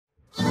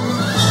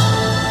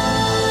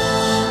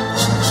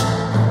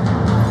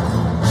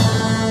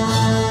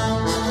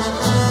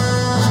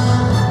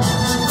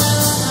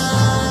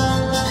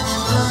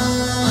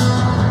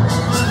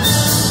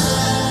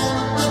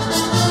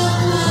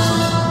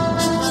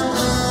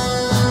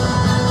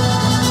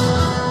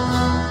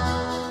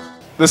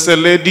There's a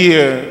lady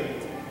here.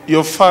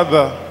 Your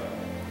father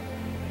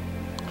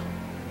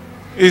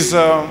is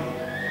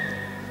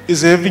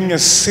having a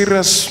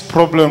serious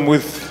problem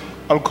with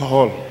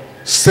alcohol.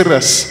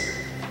 Serious.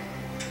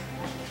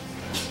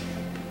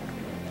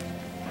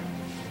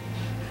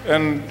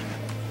 And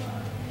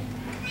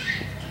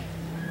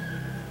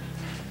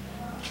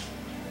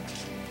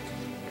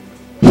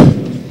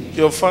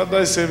your father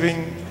is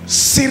having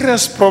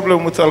serious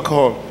problem with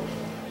alcohol.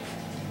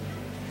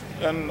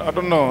 And I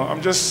don't know,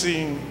 I'm just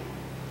seeing,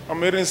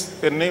 I'm hearing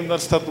a name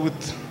that starts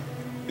with,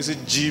 is it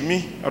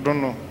Jimmy? I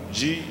don't know.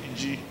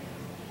 Jimmy.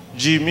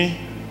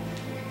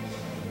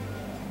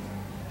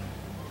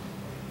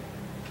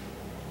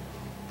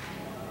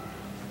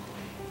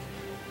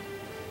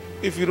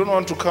 If you don't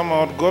want to come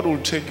out, God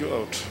will take you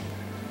out.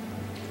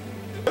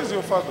 Where's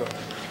your father?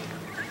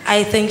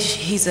 I think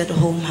he's at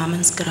home, You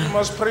Hamanskara.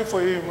 must pray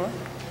for him. Huh?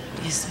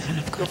 Yes, man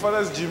of Your God. father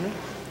is Jimmy.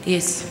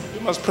 Yes,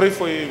 You must pray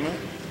for him. Huh?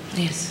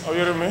 yes, Are you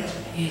hearing me?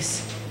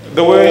 yes.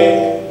 The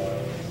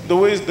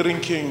way he's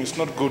drinking is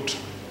not good.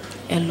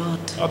 A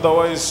lot.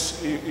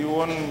 Otherwise, he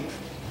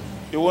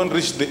won't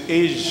reach the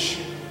age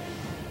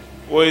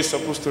where he's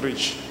supposed to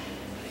reach.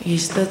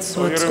 Yes, that's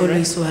Oh, what's you remember?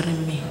 always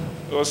worrying me.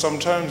 Or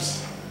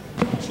sometimes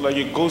it's like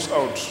he goes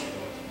out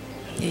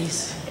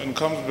Yes, and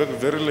comes back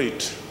very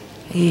late.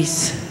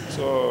 yes.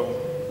 So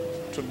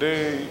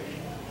today,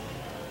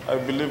 I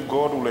believe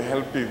God will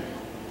help him.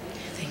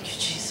 Thank you,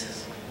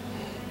 Jesus.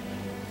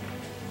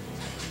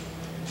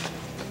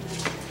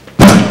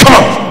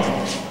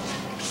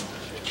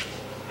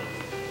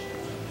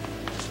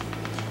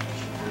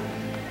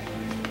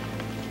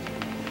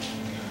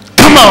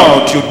 Come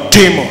out, you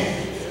demon.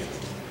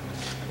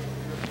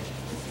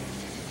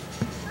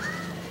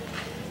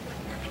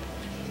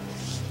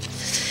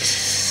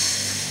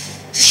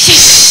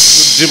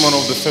 You demon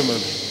of the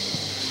family.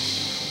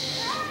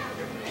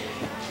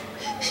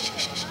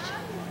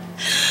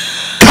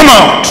 Come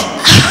out.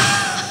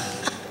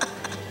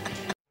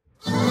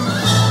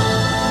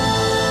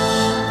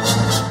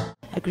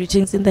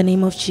 Greetings in the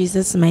name of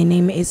Jesus. My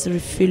name is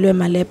Refilwe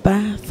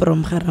Malepa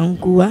from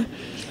Garangua.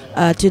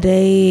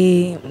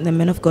 Today, the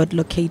man of God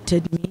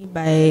located me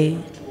by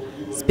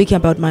speaking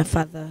about my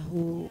father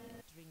who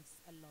drinks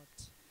a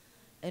lot,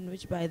 and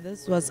which by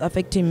this was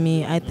affecting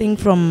me. I think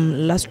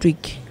from last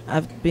week,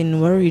 I've been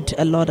worried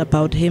a lot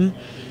about him.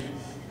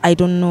 I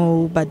don't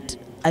know, but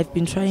I've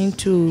been trying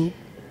to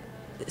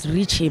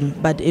reach him,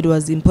 but it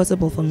was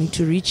impossible for me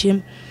to reach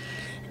him.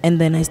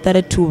 And then I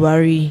started to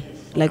worry.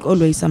 Like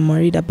always, I'm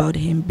worried about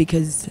him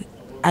because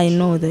I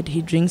know that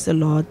he drinks a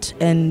lot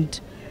and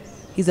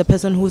he's a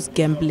person who's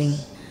gambling.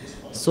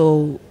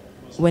 So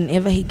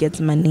whenever he gets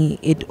money,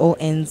 it all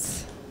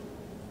ends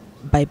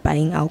by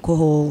buying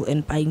alcohol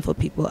and buying for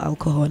people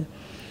alcohol.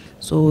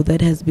 So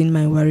that has been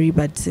my worry.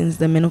 But since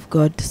the man of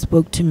God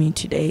spoke to me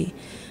today,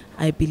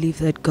 I believe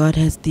that God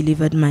has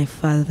delivered my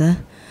father,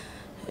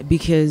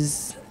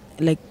 because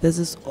like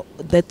that's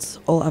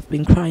all I've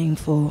been crying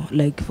for,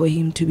 like for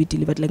him to be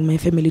delivered, like my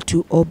family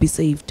to all be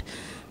saved.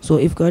 So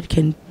if God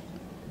can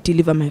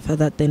deliver my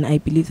father, then I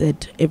believe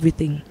that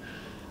everything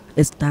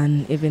is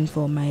done, even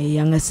for my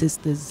younger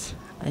sisters.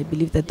 I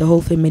believe that the whole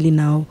family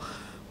now,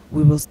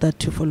 we will start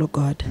to follow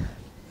God.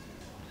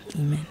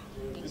 Amen.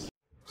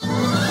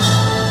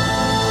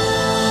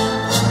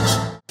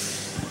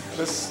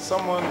 There's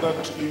someone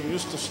that you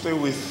used to stay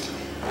with.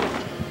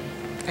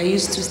 I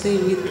used to stay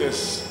with.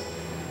 Yes.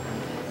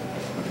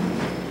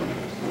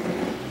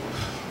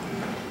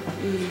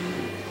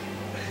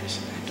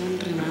 I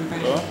don't remember.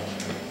 Huh?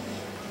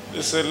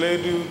 It's a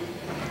lady,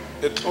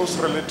 a close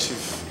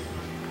relative.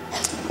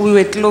 We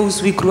were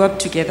close. We grew up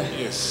together.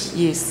 Yes.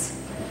 Yes.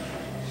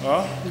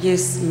 Huh?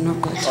 Yes, man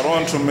of God. I don't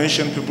want to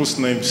mention people's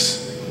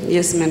names.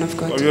 Yes, man of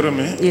God. Are you hearing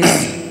me?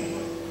 Yes.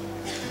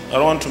 I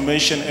don't want to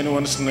mention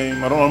anyone's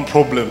name. I don't want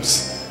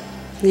problems.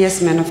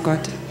 Yes, man of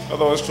God.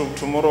 Otherwise,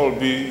 tomorrow I'll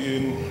be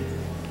in.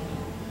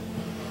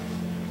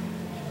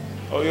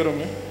 Are you hearing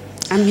me?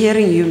 I'm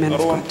hearing you, man I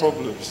of don't want God.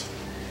 problems.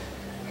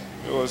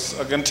 Because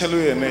I can tell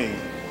you her name.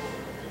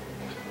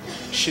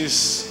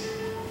 She's.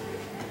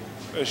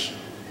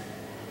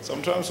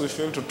 Sometimes we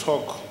fail to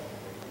talk.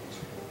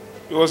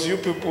 Because you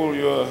people,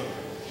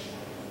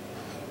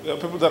 there are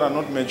people that are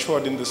not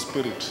matured in the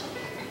spirit.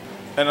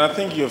 And I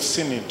think you have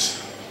seen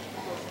it.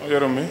 Are you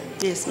hearing me?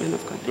 Yes, man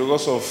of God.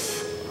 Because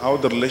of how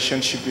the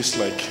relationship is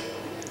like.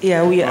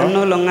 Yeah, we are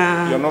no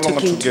longer You're no longer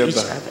talking to each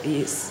together. other.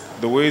 Yes.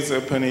 The way it's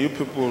happening, you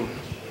people.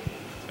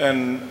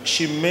 And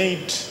she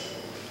made,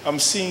 I'm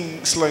seeing,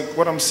 it's like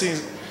what I'm seeing,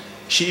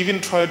 she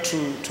even tried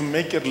to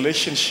make a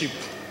relationship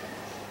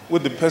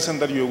with the person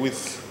that you're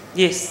with.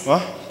 Yes. Huh?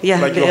 Yeah.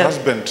 Like your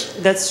husband.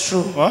 That's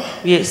true. Huh?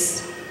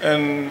 Yes.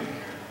 And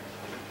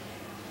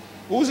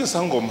who's a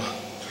Sangoma?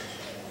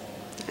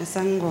 A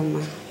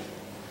Sangoma.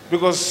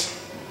 Because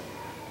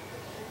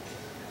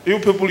you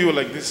people, you were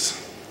like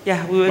this.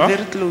 Yeah, we were Huh?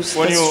 very close.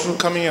 When that's you're true.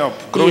 coming up,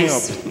 growing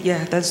Yes. up.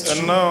 Yeah, that's true.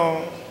 And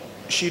now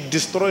she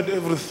destroyed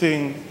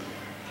everything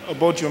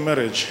about your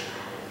marriage.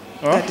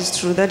 Huh? That is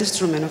true. That is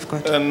true, man of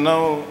God. And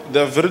now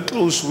they're very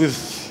close with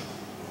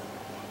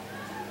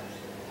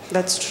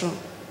That's true.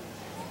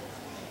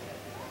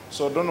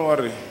 So don't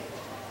worry.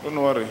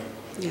 Don't worry.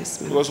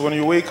 Yes, ma'am. Because when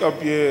you wake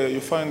up here, you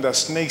find there are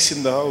snakes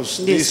in the house.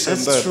 Yes, this and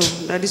that's that.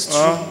 true. That is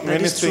true.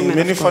 Many things,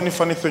 many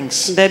funny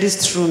things. That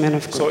is true, man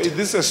of God. So is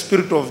this a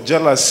spirit of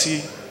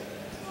jealousy?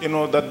 You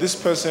know, that this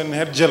person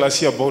had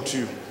jealousy about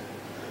you.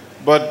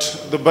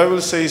 But the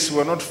Bible says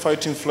we're not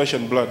fighting flesh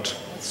and blood.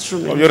 It's true,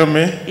 You hear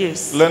me?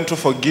 Yes. Learn to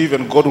forgive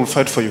and God will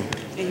fight for you.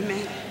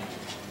 Amen.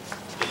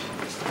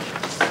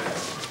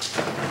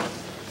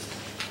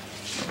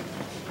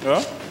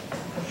 Yeah?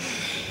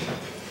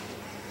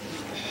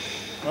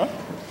 Huh?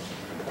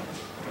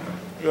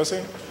 You are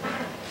saying?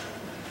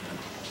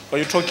 Are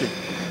you talking?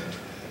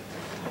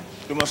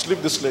 You must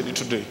leave this lady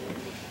today.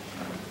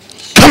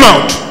 Come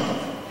out!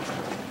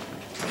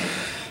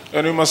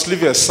 And you must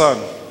leave your son.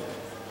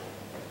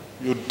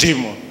 You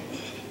demon.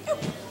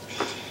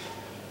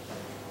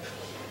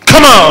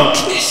 Come out!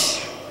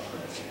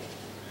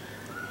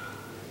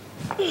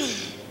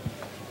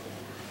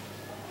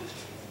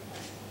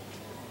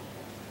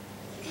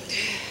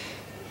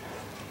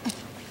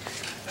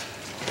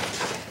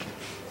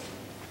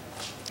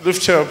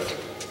 Lift her up.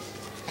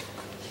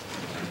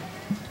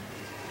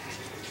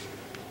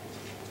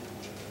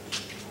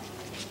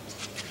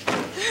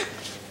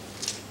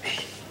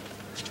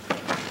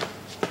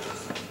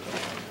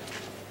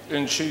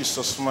 In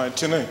Jesus'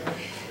 mighty name.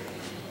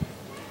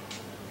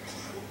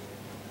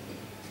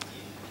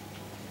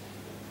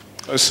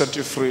 I set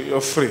you free. You're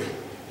free.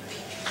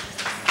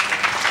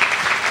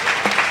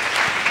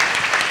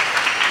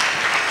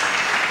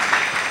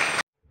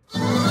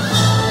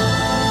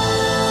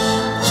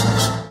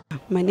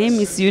 My name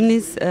is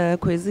Eunice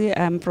Kwezi.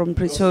 I'm from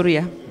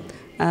Pretoria.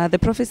 The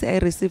prophecy I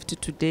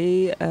received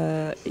today,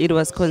 it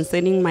was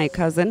concerning my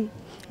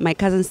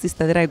cousin's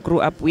sister that I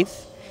grew up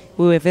with.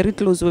 We were very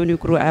close when we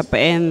grew up,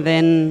 and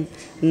then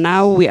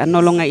now we are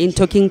no longer in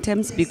talking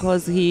terms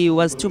because he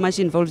was too much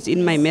involved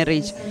in my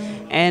marriage.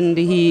 And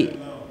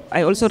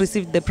I also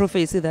received the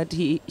prophecy that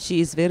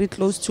she is very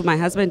close to my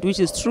husband, which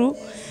is true,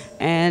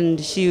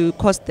 and she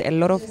caused a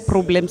lot of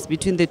problems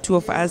between the two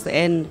of us.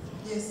 And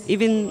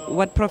even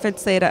what prophet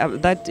said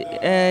that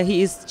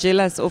he is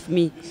jealous of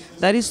me,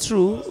 that is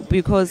true,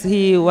 because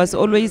he was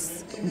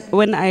always,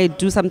 when I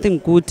do something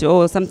good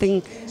or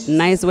something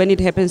nice, when it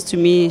happens to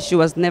me, she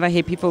was never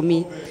happy for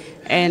me,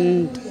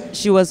 and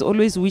she was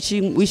always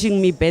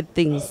wishing me bad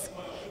things.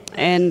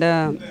 And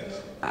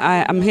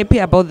I'm happy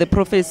about the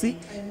prophecy,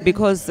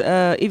 because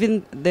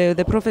even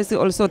the prophecy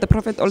also, the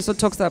prophet also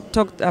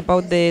talked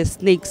about the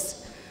snakes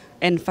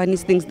and funny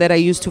things that I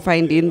used to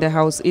find in the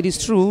house. It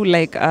is true,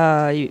 like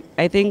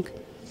I think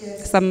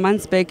some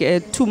months back,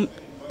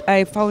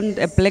 I found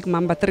a black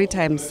mamba 3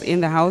 times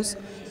in the house.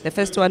 The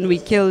first one we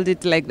killed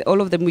it, like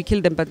all of them we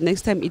killed them, but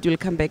next time it will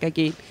come back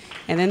again.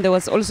 And then there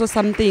was also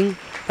something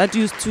that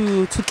used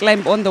to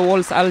climb on the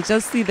walls. I'll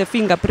just see the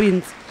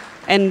fingerprints.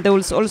 And there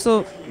was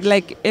also,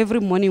 like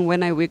every morning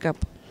when I wake up,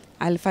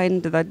 I'll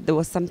find that there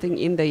was something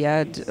in the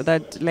yard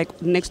that,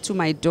 like next to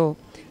my door,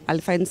 I'll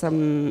find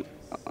some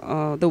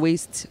the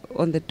waste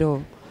on the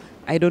door.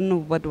 I don't know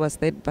what was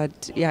that,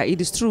 but yeah,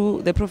 it is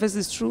true. The prophecy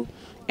is true,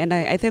 and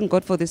I thank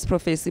God for this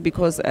prophecy,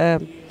 because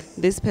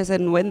this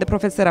person, when the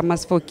prophet said I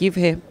must forgive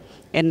her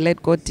and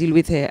let God deal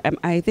with her,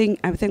 I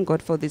thank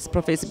God for this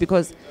prophecy,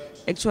 because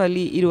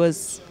actually it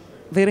was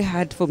very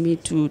hard for me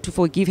to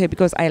forgive her,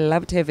 because I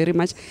loved her very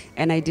much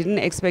and I didn't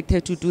expect her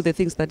to do the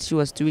things that she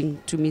was doing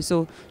to me.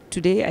 So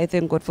today I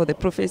thank God for the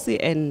prophecy,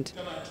 and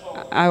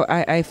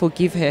I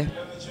forgive her.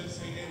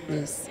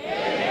 Yes.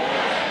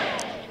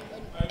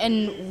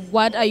 And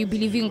what are you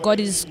believing God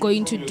is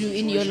going to do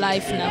in your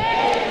life now?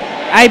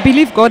 I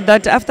believe God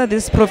that after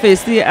this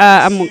prophecy,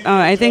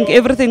 I think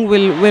everything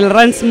will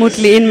run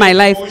smoothly in my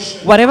life,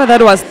 whatever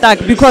that was stuck,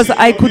 because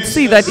I could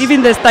see that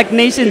even the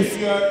stagnations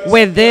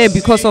were there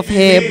because of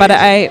her. But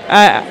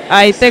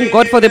I thank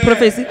God for the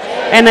prophecy,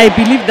 and I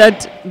believe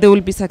that there will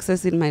be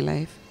success in my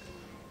life.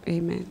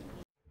 Amen.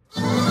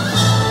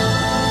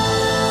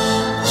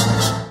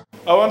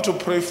 I want to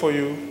pray for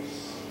you.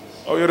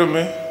 Are you hearing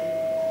me?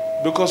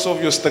 Because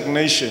of your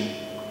stagnation.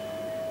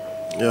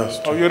 Yes.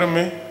 Are you hearing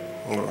me?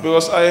 Yeah.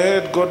 Because I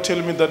heard God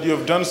tell me that you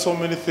have done so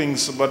many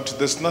things, but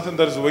there's nothing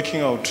that is working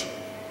out.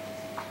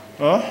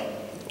 Huh?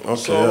 Okay,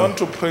 so I want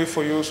to pray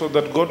for you so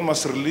that God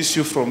must release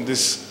you from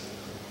this.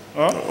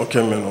 Huh?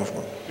 Okay, man of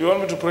God. You want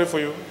me to pray for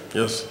you?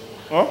 Yes.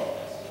 Huh?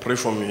 Pray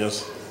for me,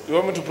 yes. You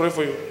want me to pray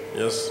for you?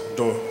 Yes.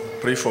 Do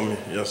pray for me,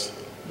 yes.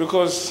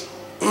 Because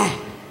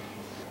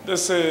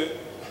there's a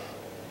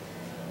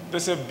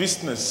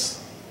business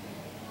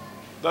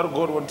that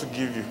God wants to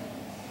give you.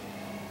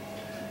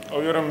 Are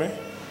you hearing me?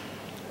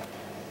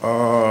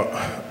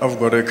 I've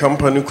got a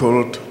company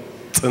called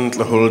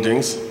Centla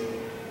Holdings,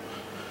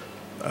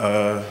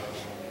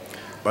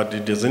 but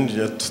it hasn't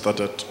yet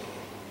started.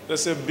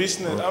 There's a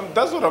business.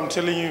 That's what I'm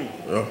telling you.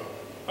 Yeah.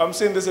 I'm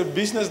saying there's a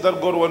business that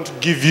God wants to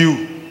give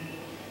you.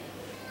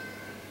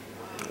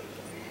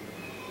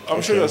 I'm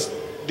Okay. sure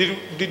you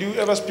did you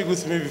ever speak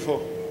with me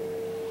before?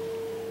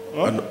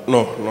 Huh?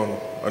 No,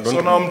 I don't.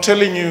 So now I'm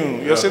telling you,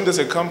 you're saying there's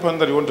a company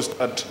that you want to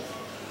start.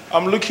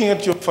 I'm looking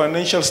at your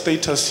financial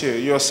status here.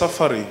 You are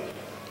suffering.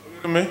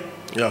 You hear me?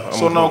 Yeah.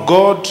 So now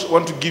God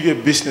wants to give you a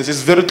business.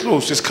 It's very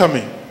close. It's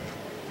coming.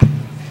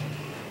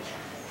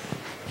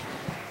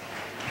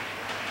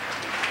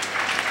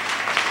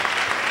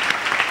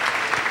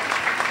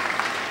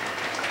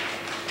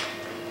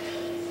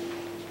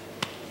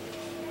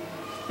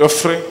 You're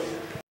free.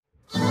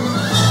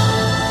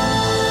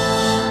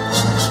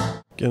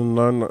 Ke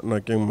nna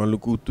nakeng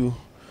Malukutu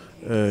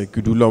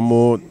ke dula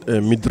mo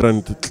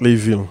Midrand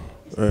Clayville.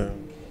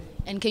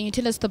 And can you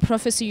tell us the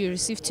prophecy you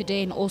received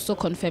today and also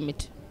confirm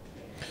it?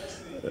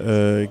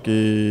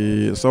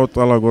 Ke sa o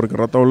tsala gore ke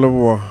rata o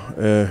leboa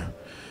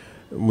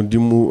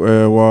modimo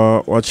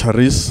wa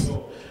Charis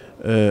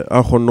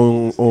a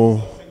gonong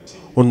o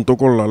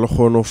ntokolla le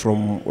gono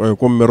from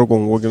ko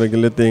mmerekong wo ke ne ke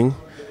le teng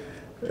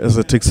as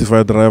a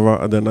taxify driver,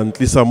 and then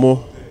antlisa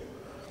mo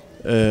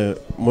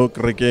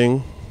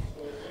kerekeng.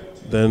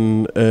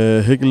 Then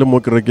he ke le mo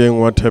kerekeng,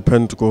 what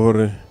happened ko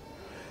gore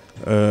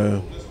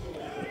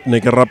ne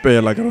ke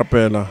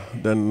rapela,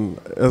 then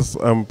as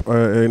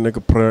ne ke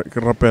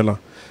rapela,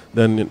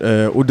 then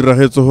o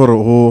diragetse gore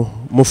go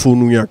mo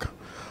founung yaka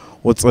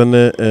o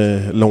tsene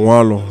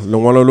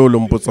lengwalo lo le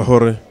mpotsa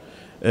gore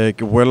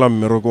ke boela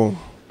mmerekong,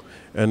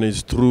 and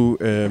it's true.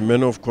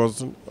 Many of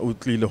course o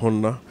tlile go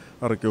nna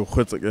a re ke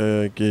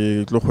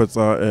tlo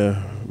gwetsa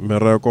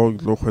mereko, ke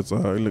tlo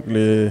gwetsa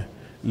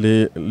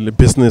le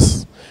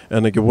business,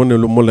 and ke bone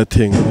le mo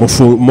leteng mo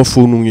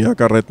founung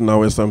yaka right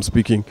now as I'm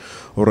speaking,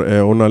 or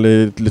ona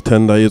le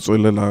tender e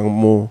tswelelang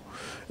mo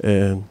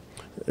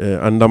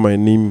under my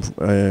name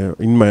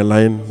in my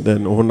line.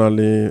 Then ona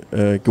le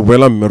ke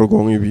boela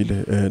mmerekong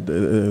ebile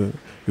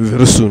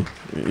very soon.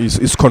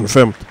 It's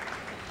confirmed.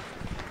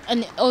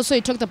 And also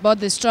you talked about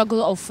the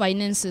struggle of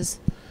finances.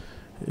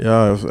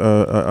 Yeah,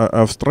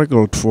 I've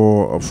struggled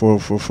for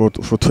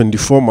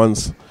 24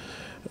 months.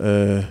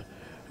 I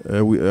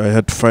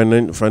had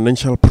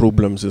financial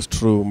problems. It's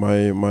true.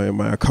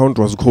 My account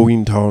was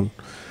going down.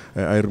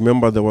 I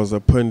remember there was a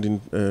point in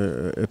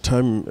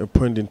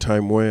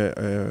time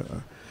where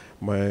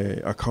my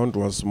account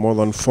was more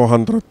than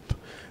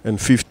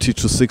 450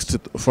 to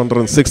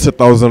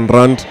 460,000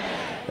 rand.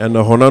 And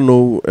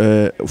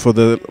for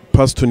the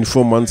past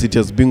 24 months, it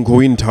has been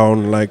going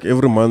down. Like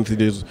every month,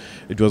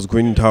 it was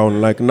going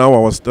down. Like now, I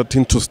was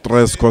starting to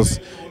stress because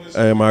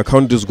my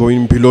account is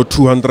going below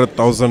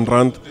 200,000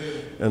 rand,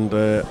 and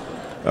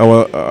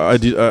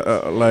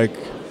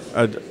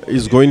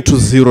it's going to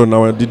zero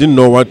now. I didn't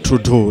know what to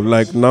do.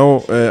 Like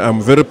now, I'm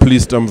very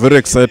pleased. I'm very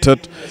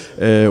excited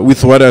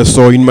with what I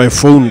saw in my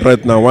phone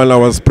right now. While I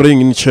was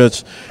praying in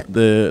church,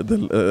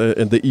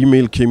 the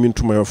email came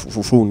into my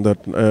phone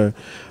that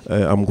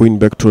I'm going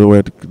back to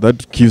work.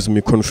 That gives me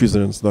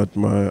confidence that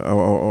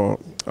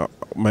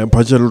my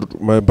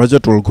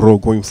budget will grow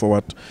going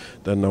forward.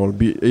 Then I will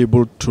be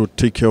able to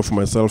take care of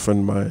myself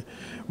and my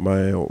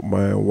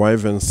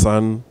wife and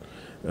son.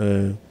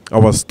 I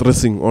was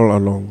stressing all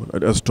along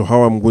as to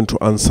how I'm going to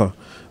answer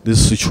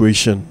this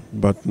situation,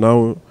 but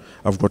now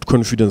I've got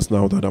confidence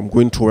now that I'm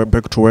going to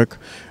back to work,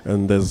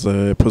 and there's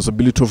a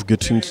possibility of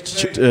getting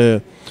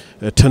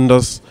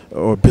tenders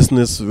or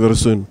business very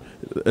soon.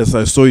 As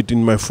I saw it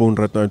in my phone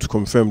right now, it's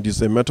confirmed.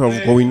 It's a matter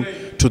of going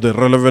to the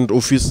relevant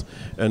office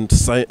and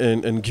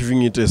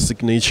giving it a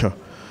signature.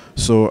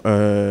 So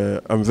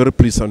I'm very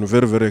pleased and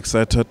very, very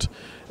excited.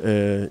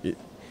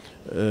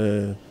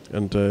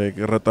 And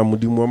rata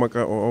modimo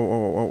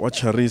wa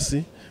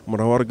Charisi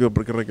mora wa re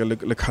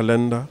ke le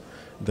calendar,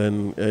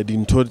 then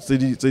dintho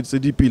tse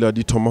di pila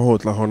di thoma ho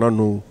tla hona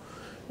no.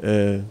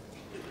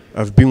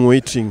 I've been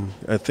waiting.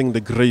 I think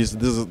the grace,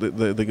 this is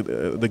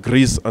the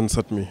grace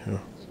answered me. Yeah.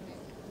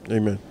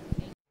 Amen.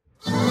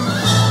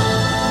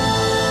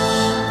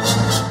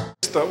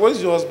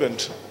 Where's your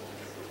husband?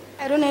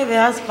 I don't have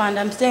a husband.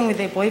 I'm staying with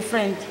a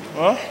boyfriend.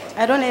 Huh?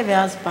 I don't have a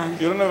husband.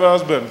 You don't have a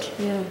husband?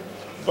 Yeah.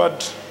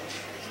 But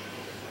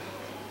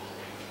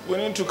we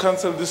need to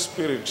cancel this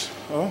spirit.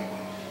 Huh?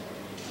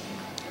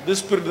 This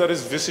spirit that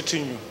is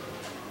visiting you.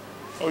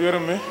 Oh, you hear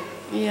me?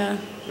 Yeah.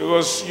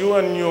 Because you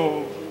and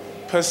your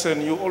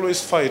person, you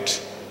always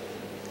fight.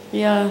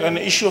 Yeah. An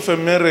issue of a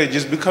marriage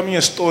is becoming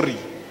a story.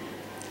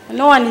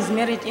 No one is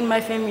married in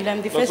my family.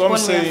 I'm the That's first what I'm one.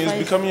 saying. It's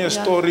becoming a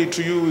story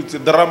to you. It's a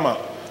drama.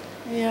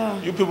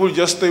 Yeah. You people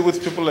just stay with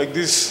people like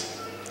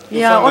this.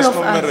 Yeah, all there's of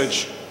no us.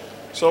 marriage.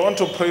 So I want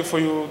to pray for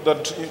you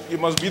that you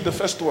must be the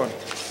first one.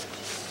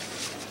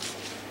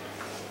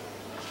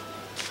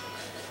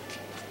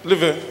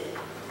 Live it.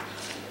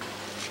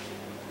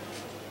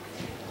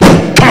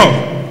 Come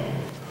on.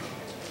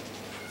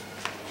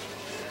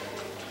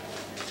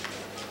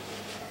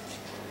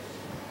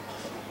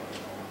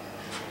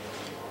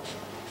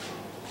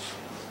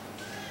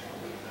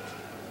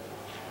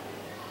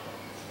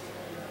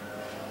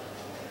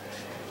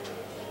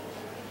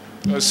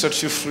 I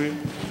set you free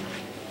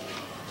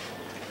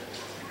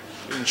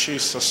in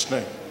Jesus'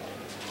 name.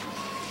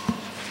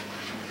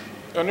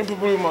 And you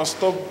people, you must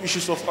stop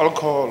issues of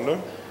alcohol. Eh?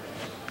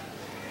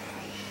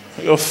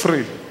 You're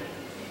free.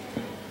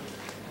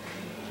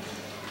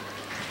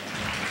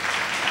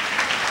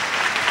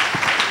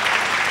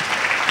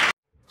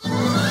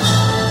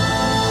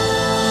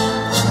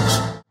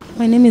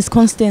 My name is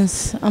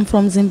Constance. I'm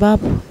from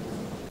Zimbabwe.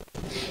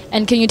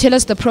 And can you tell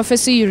us the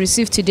prophecy you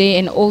received today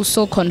and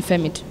also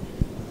confirm it?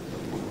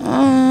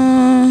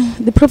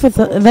 The prophet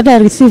that I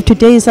received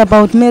today is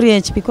about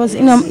marriage, because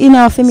in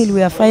our family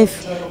we are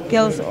 5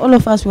 girls. All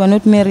of us were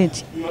not married.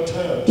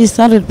 It's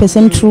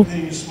 100% true.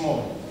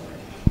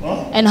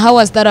 And how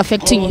was that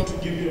affecting you?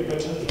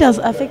 It was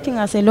affecting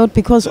us a lot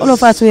because all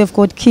of us we have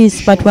got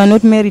kids, but we are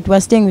not married. We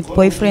are staying with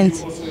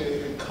boyfriends.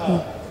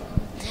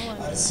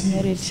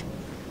 Married.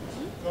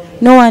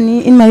 No one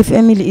in my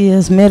family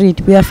is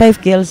married. We are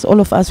 5 girls. All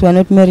of us were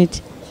not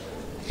married.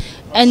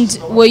 And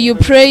were you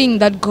praying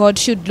that God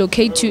should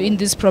locate you in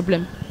this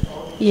problem?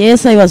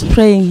 Yes, I was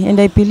praying, and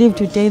I believe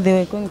today they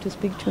were going to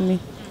speak to me.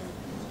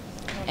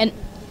 And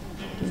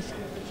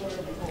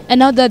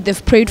now that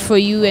they've prayed for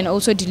you and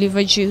also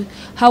delivered you,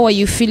 how are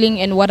you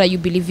feeling and what are you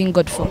believing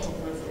God for?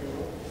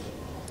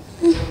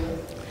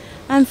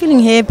 I'm feeling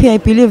happy. I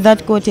believe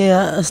that God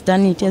has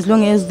done it. As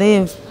long as they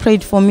have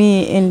prayed for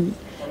me, and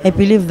I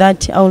believe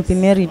that I will be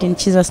married in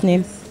Jesus'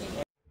 name.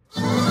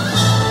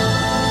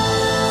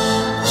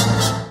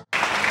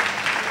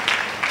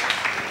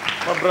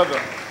 My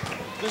brother,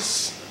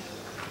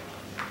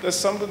 there's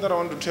something that I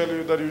want to tell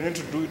you that you need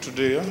to do it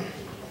today. Yeah?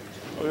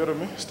 Oh, you hear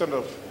me? Stand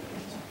up.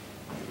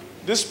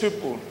 These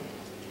people,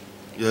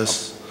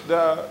 Yes.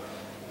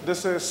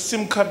 There's a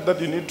SIM card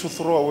that you need to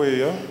throw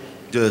away. Yeah?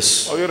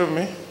 Yes. Oh, you hear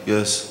me?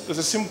 Yes. There's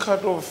a SIM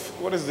card of,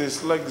 what is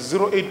this? Like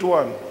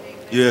 081.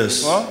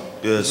 Yes. Huh?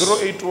 Yes.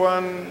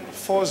 081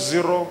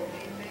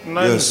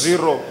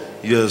 4090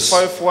 Yes.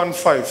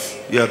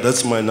 515. Yeah,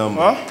 that's my number.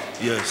 Huh?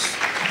 Yes.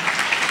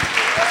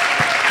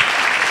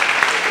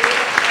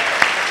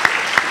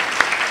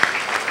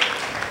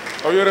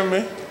 Are you hearing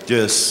me?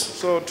 Yes.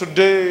 So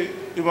today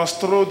you must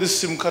throw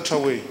this SIM card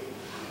away,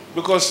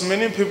 because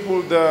many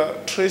people, they're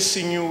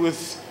tracing you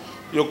with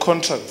your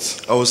contacts.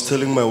 I was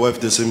telling my wife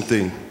the same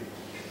thing.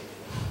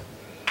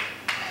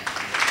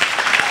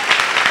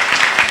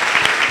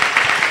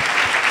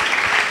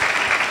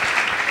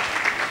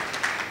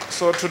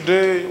 So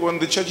today, when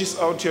the church is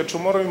out here,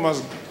 tomorrow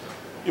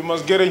you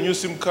must get a new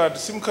SIM card.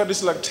 SIM card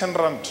is like 10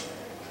 rand.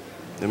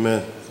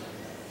 Amen.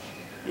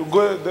 You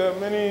go, there are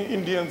many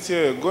Indians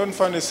here. Go and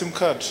find a SIM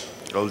card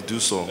I'll do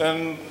so.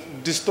 and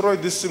destroy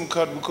this SIM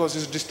card, because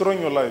it's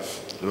destroying your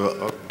life.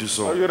 I'll do Are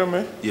so. you hearing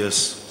me? Yes.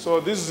 So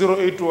this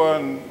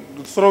 081,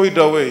 throw it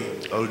away.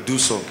 I'll do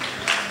so.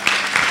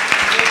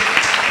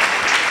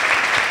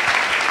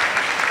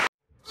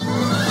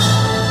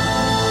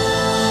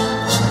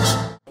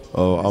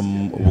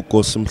 I'm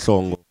Vukosi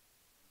Mhlongo,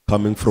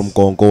 coming from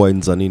Kongo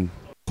in Zanin.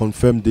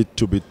 Confirmed it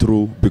to be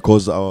true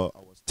because I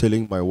was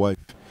telling my wife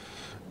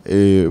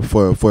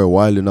for a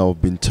while now.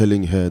 I've been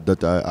telling her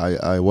that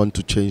I want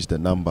to change the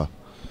number,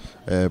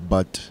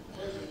 but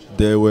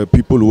there were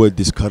people who were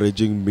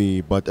discouraging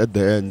me. But at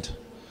the end,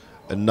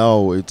 and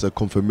now it's a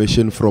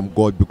confirmation from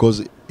God,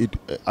 because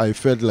I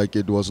felt like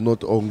it was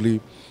not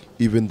only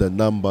even the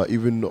number,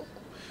 even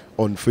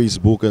on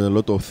Facebook and a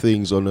lot of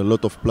things, on a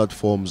lot of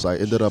platforms, I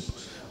ended up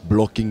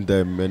blocking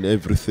them and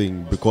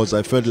everything, because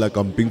I felt like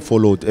I'm being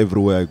followed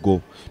everywhere I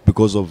go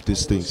because of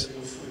these things.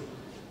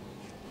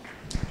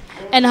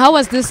 And how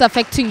was this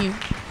affecting you?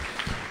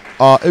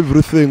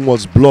 Everything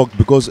was blocked,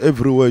 because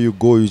everywhere you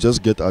go you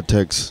just get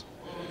attacks.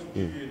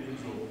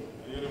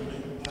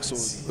 So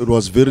it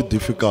was very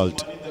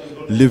difficult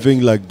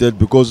living like that,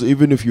 because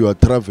even if you are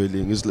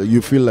traveling, it's like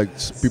you feel like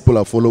people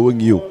are following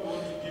you.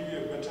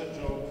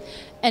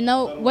 And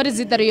now, what is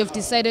it that you have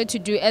decided to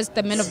do, as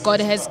the man of God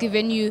has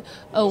given you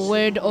a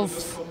word of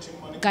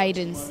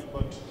guidance?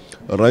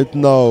 Right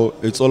now,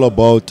 it's all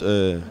about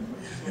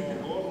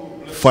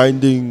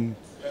finding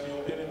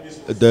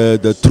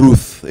the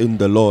truth in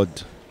the Lord,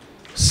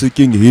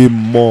 seeking Him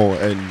more,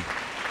 and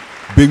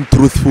being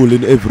truthful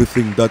in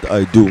everything that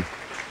I do.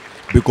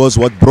 Because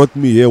what brought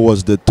me here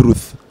was the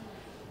truth.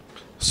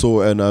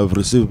 So, and I've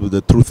received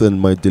the truth and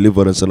my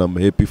deliverance, and I'm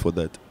happy for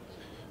that.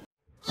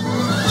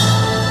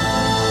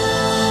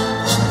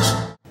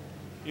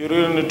 You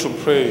really need to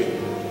pray.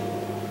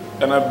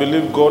 And I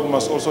believe God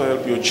must also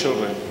help your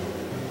children.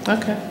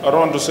 Okay. I don't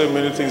want to say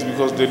many things,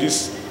 because they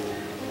just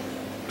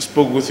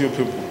spoke with you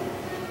people.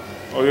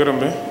 Oh, you hear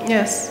me?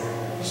 Yes.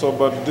 So,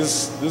 but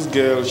this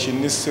girl, she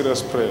needs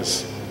serious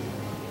prayers.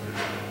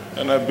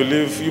 And I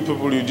believe you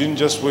people, you didn't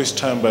just waste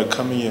time by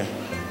coming here.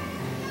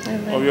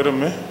 Amen. Oh, you hear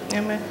me?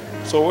 Amen.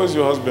 So where's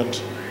your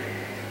husband?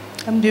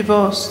 I'm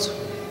divorced.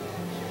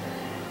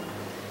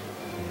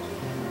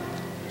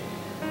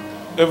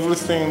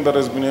 Everything that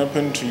has been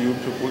happening to you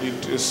people,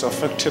 it has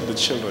affected the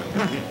children.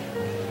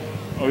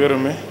 Oh, you hear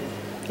me?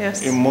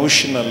 Yes.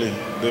 Emotionally,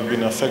 they've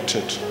been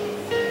affected.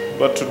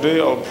 But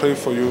today I'll pray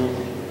for you,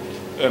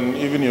 and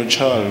even your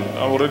child.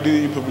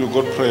 Already you people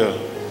got prayer.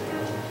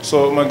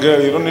 So my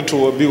girl, you don't need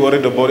to be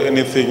worried about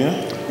anything.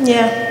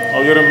 Yeah. Oh,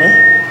 you hear me?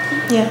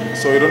 Yeah.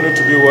 So you don't need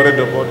to be worried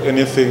about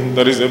anything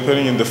that is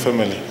happening in the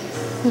family.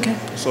 Okay.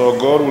 So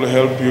God will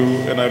help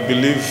you, and I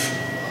believe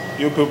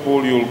you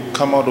people, you'll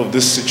come out of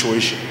this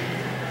situation.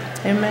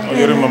 Amen. Are you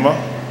hearing, Mama?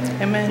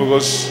 Amen.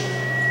 Because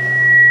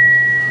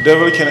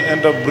devil can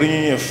end up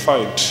bringing a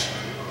fight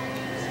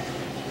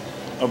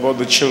about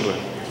the children.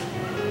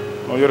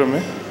 Oh, you hear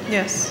me?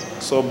 Yes.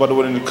 So, but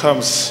when it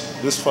comes,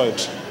 this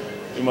fight,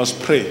 you must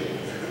pray.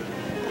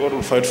 God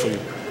will fight for you.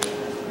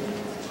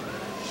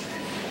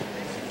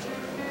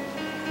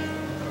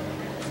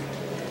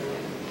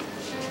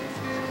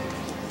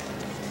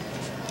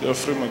 You're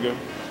free, my girl.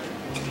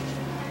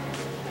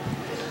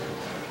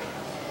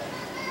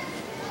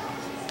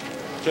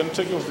 Can you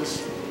take off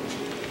this?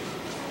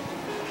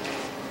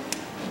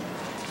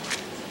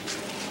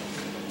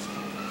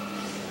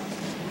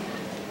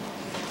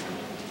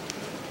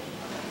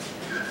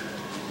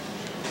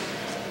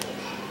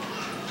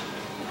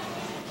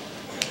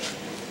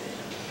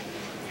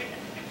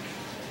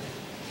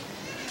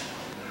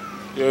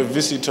 You're a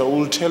visitor.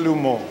 We'll tell you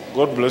more.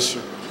 God bless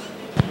you.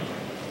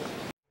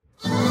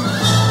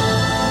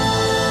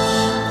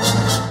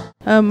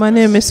 My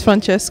name is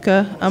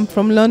Francesca. I'm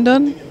from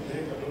London,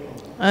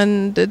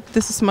 and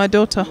this is my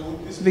daughter,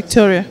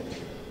 Victoria.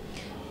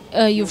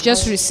 You've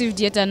just received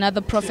yet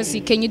another prophecy.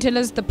 Can you tell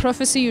us the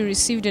prophecy you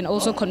received and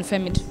also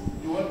confirm it?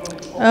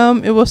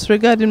 It was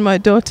regarding my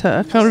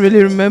daughter. I can't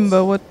really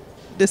remember what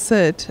they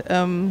said,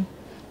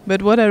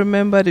 but what I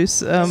remembered is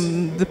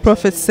the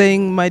prophet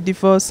saying my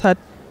divorce had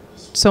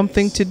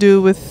something to do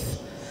with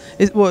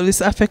what is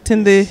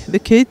affecting the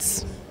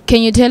kids.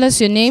 Can you tell us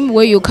your name,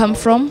 where you come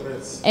from,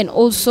 and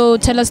also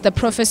tell us the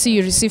prophecy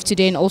you received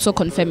today and also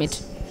confirm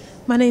it?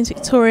 My name's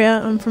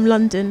Victoria. I'm from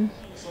London,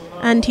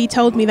 and he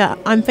told me that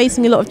I'm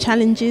facing a lot of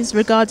challenges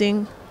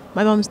regarding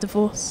my mum's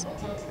divorce.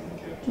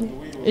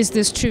 Is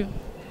this true?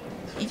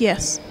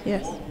 Yes.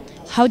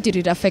 How did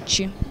it affect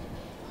you?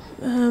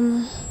 I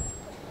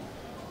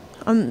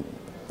don't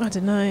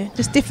know,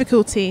 just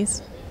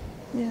difficulties.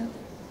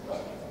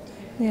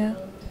 Yeah.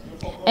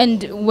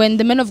 And when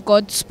the man of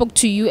God spoke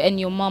to you and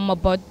your mom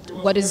about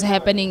what is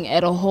happening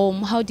at a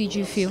home, how did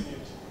you feel?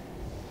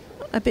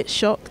 A bit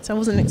shocked. I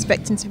wasn't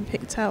expecting to be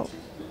picked out.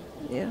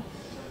 Yeah.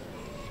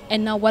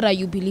 And now what are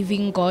you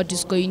believing God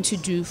is going to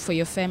do for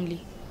your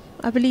family?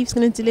 I believe He's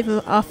going to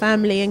deliver our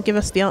family and give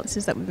us the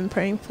answers that we've been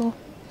praying for.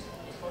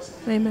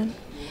 Amen.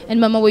 And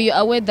Mama, were you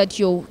aware that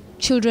your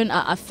children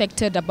are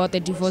affected about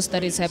the divorce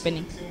that is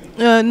happening?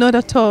 Not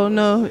at all,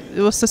 no. It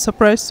was a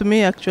surprise to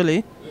me,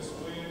 actually.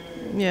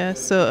 Yeah,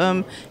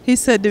 so he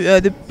said,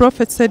 the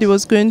prophet said he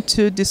was going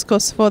to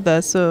discuss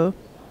further, so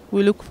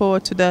we look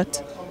forward to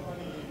that.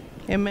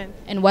 Amen.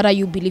 And what are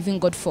you believing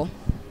God for?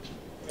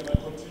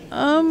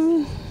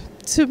 To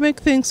make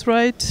things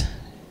right.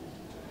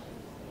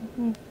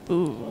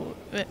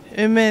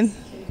 Amen.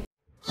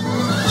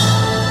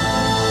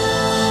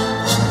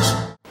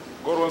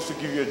 God wants to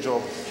give you a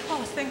job.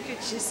 Oh, thank you,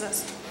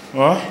 Jesus.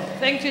 Huh?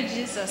 Thank you,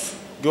 Jesus.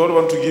 God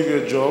wants to give you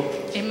a job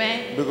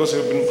Amen. because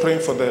you've been praying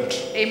for that.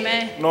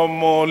 Amen. No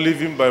more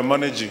living by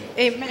managing.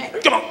 Amen.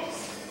 Come on.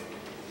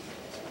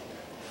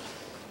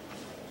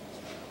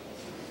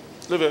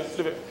 Leave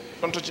it.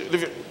 Don't touch it.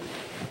 Leave it.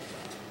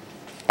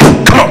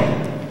 Come on.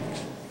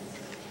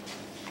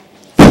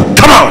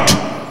 Come out.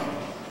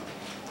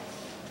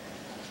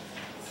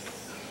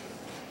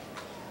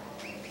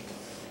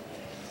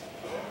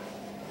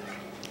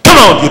 Come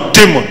out, you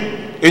demon.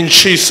 In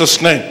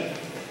Jesus' name.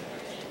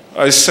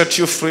 I set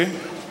you free.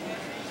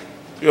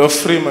 You're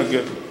free, my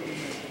girl.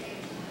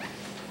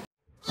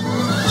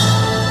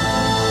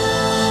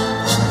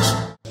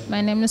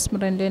 My name is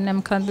Murende and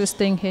I'm currently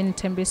staying here in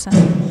Tembisa.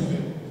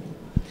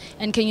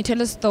 And can you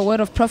tell us the word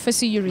of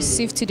prophecy you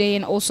received today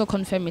and also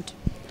confirm it?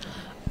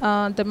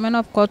 The man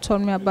of God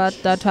told me about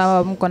that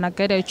I'm going to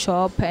get a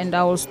job and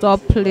I will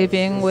stop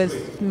living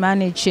with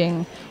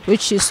managing,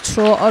 which is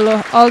true.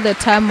 All the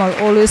time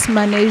I'll always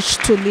manage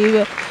to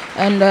live,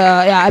 and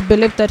I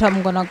believe that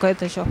I'm going to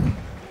get a job.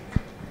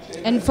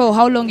 And for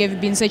how long have you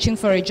been searching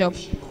for a job?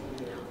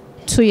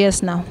 2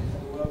 years now.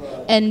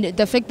 And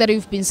the fact that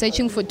you've been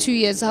searching for 2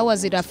 years, how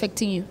was it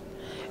affecting you?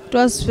 It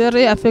was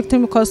very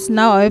affecting because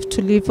now I have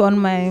to live on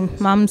my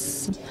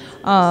mom's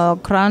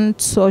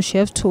grant, so she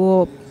has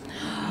to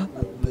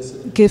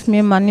give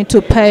me money to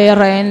pay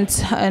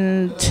rent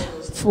and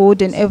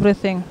food and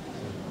everything.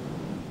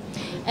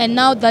 And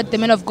now that the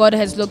man of God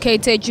has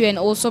located you and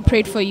also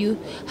prayed for you,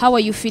 how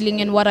are you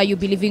feeling and what are you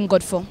believing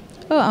God for?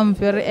 Oh, I'm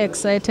very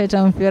excited,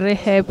 I'm very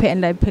happy,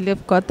 and I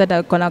believe God that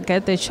I'm going to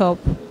get the job.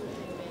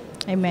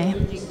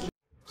 Amen.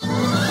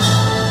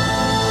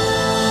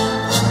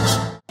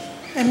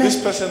 Amen.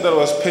 This person that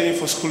was paying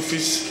for school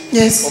fees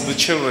Yes. of the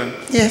children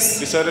Yes.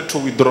 decided to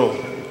withdraw.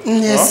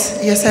 Yes.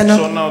 Huh? Yes, I know.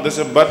 So now there's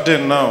a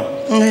burden now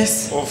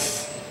Yes.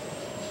 of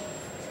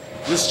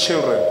these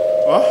children.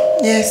 Huh?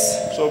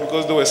 Yes. So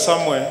because they were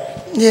somewhere,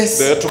 Yes.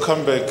 they had to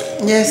come back.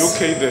 Yes.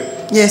 UK there.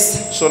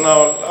 Yes. So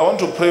now I want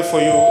to pray for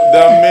you.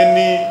 There are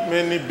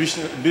many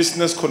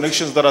business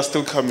connections that are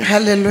still coming.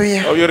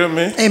 Hallelujah. Oh, you hear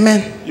me?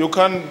 Amen. You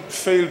can't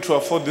fail to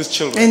afford these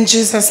children. In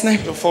Jesus' name.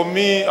 For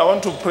me, I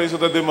want to pray so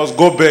that they must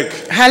go back.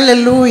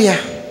 Hallelujah.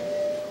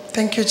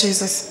 Thank you,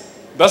 Jesus.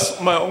 That's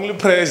my only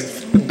prayer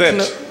is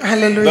that.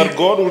 Hallelujah. That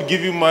God will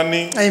give you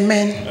money.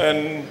 Amen.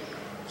 And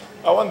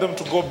I want them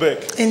to go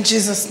back. In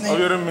Jesus' Are you name.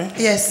 hearing me?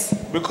 Yes.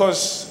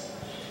 Because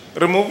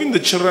removing the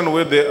children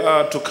where they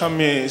are to come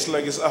here, it's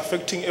like it's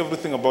affecting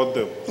everything about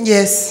them.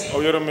 Yes.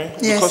 Are you hearing me?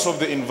 Yes. Because of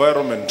the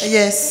environment.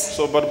 Yes.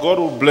 So, but God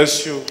will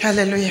bless you.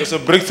 Hallelujah. There's a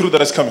breakthrough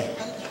that is coming.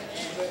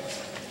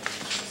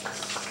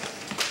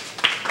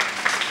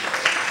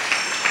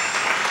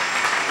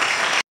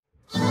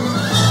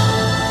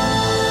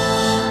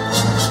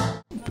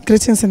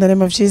 Greetings in the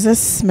name of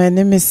Jesus. My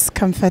name is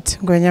Comfort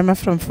Ngonyama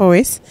from Four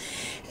Ways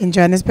in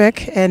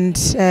Johannesburg, and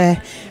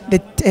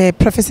the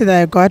prophecy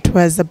that I got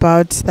was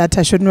about that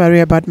I shouldn't worry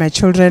about my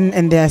children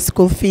and their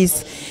school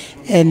fees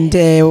and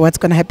what's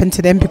going to happen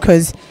to them,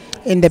 because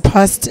in the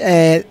past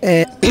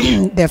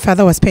their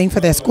father was paying for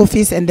their school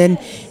fees, and then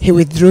he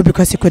withdrew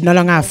because he could no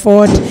longer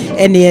afford,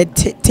 and he had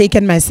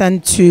taken my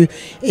son to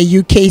a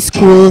UK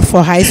school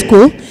for high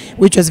school,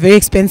 which was very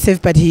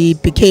expensive, but he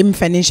became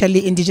financially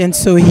indigent,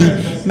 so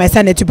my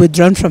son had to be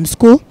withdrawn from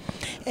school.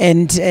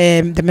 And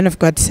the man of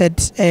God said,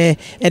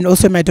 and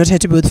also my daughter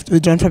had to be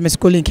withdrawn from a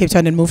school in Cape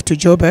Town and moved to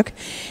Joburg,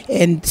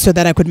 and so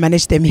that I could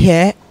manage them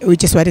here,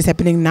 which is what is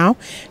happening now.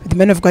 The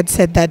man of God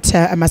said that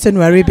I mustn't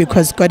worry,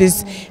 because God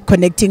is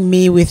connecting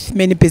me with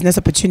many business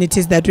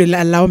opportunities that will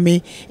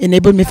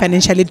enable me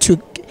financially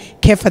to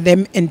care for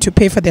them and to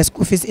pay for their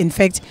school fees. In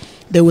fact,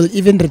 they will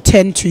even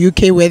return to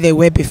UK where they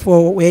were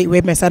before,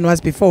 where my son was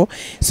before,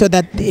 so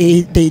that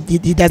he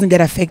doesn't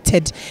get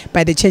affected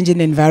by the change in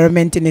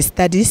environment in his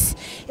studies,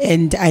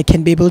 and I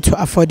can be able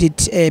to afford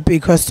it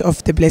because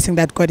of the blessing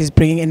that God is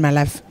bringing in my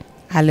life.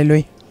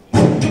 Hallelujah.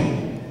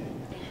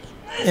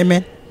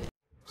 Amen.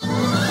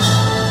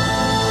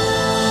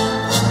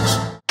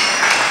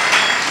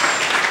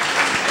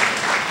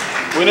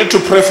 We need to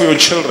pray for your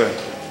children.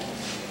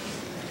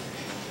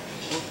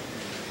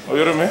 Are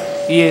you hearing me?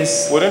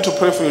 Yes. We need to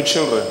pray for your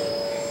children.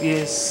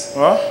 Yes.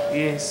 Huh?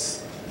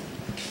 Yes.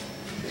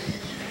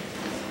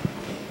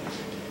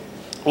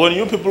 When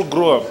you people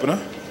grow up,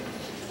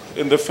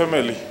 in the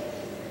family,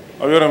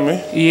 are you hearing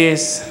me?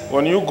 Yes.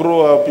 When you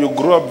grow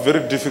up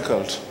very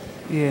difficult.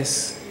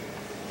 Yes.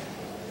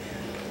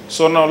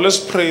 So now let's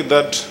pray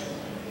that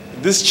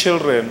these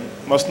children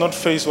must not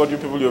face what you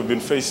people have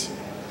been facing.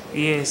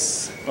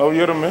 Yes. Are you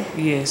hearing me?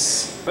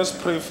 Yes. Let's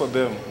pray for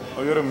them.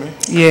 Are you hearing me?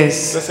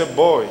 Yes. There's a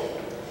boy.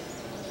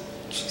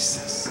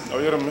 Jesus. Are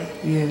you hearing me?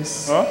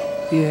 Yes. Huh?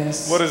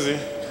 Yes. What is he?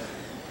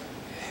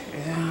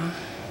 Yeah.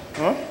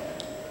 Huh?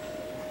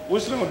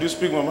 Which language do you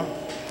speak, Mama?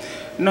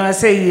 No, I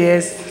say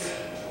yes.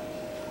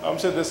 I'm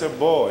saying there's a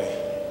boy.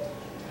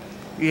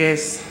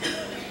 Yes.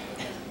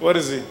 What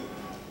is he?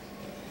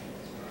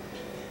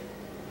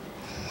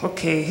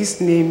 Okay, his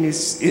name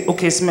is,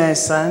 okay, it's my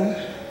son.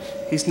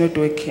 He's not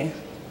working.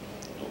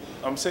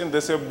 I'm saying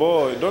there's a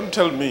boy. Don't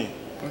tell me.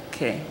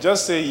 Okay.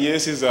 Just say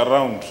yes, he's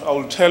around.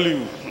 I'll tell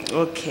you.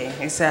 Okay,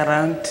 he's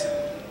around.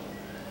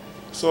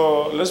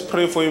 So let's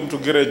pray for him to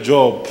get a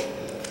job.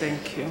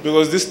 Thank you.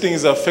 Because this thing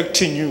is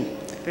affecting you.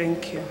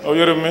 Thank you. Are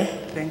you hearing me?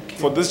 Thank you.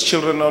 For these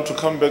children now to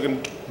come back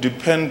and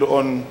depend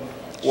on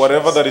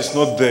whatever that is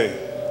not there.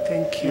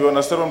 Thank you. You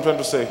understand what I'm trying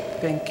to say?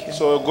 Thank you.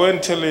 So go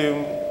and tell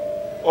him,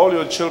 all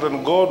your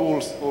children, God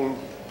will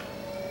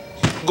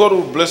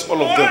bless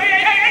all of them.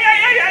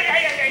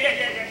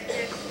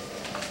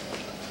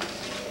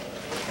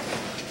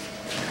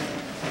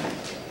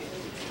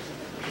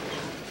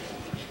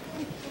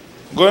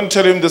 Go and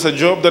tell him there's a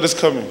job that is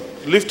coming.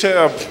 Lift her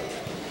up.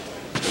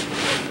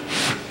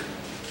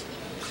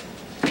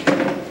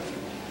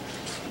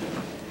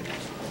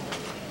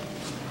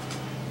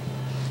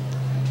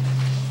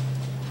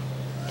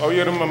 Are you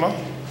hearing, Mama?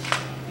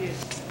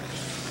 Yes.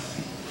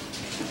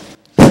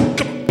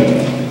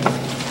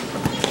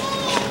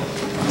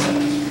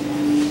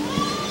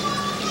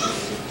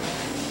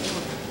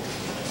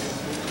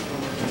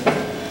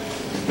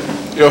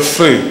 You're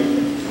free.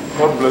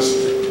 God bless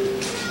you.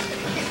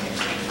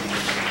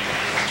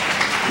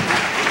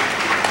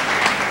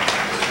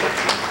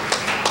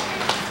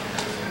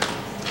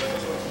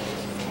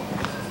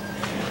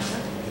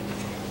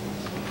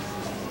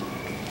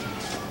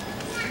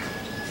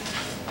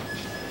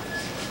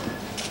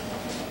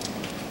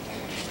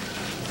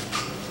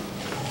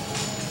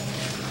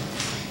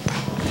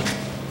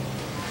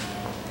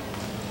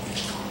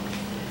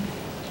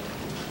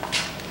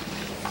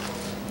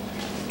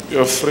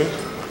 You're free.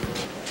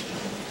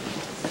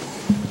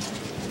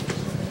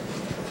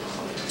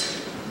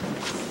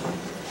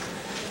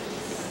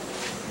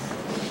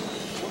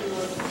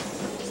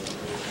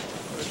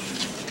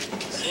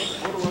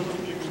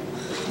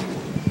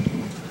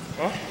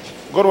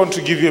 God wants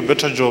to give you a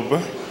better job. Are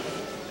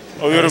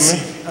you hearing me?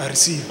 I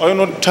receive. Are you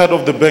not tired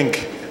of the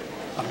bank?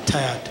 I'm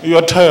tired. You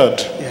are tired?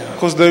 Yeah.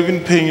 Because they've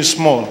been paying you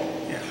small.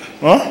 Yeah.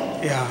 Huh?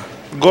 Yeah.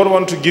 God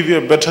wants to give you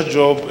a better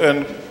job,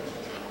 and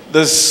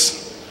there's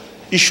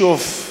issue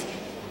of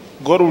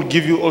God will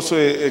give you also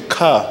a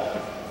car.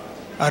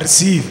 I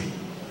receive.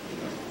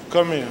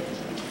 Come here.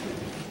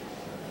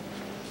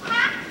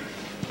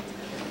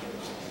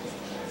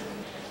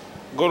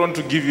 God wants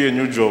to give you a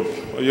new job.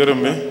 Are you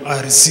hearing me?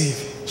 I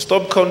receive.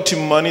 Stop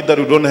counting money that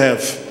you don't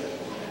have.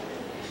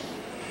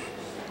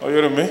 Are you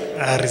hearing me?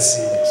 I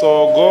receive.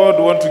 So God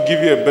want to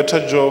give you a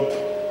better job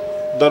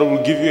that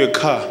will give you a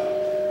car. I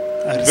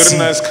Very receive.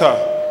 nice car.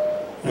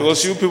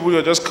 Because you people,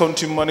 you're just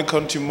counting money,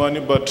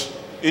 but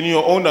in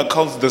your own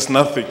accounts, there's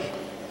nothing.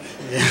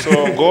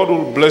 So God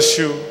will bless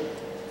you,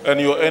 and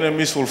your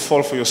enemies will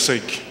fall for your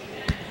sake.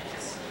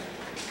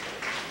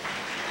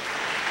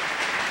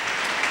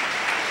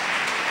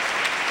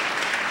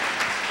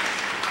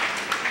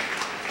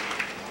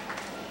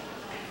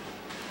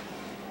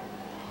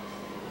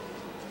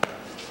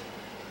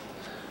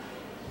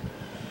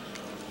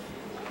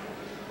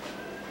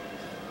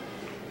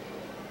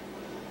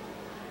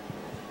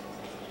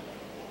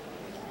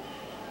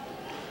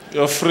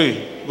 You're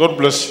free. God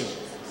bless you.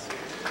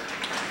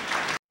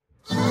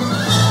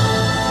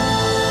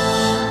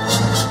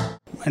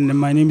 And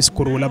my name is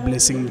Kurula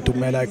Blessing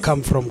Mtumela. I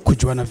come from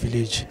Kujwana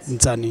village in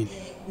Tzaneen.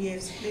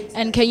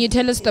 And can you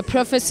tell us the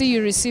prophecy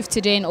you received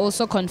today and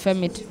also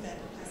confirm it?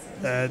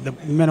 The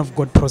man of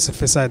God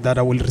prophesied that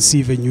I will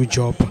receive a new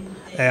job.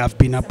 I've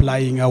been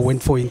applying. I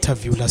went for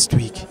interview last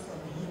week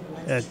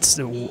at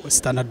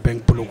Standard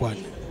Bank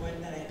Polokwane.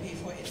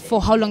 For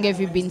how long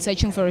have you been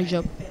searching for a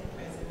job?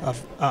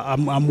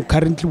 I'm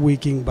currently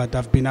working, but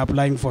I've been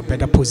applying for a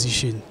better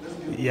position.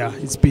 Yeah,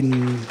 it's been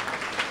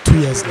 2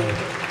 years now.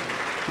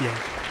 Yeah.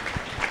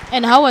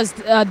 And how was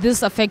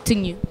this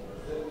affecting you?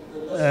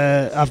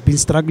 I've been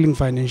struggling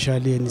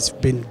financially, and it's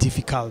been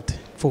difficult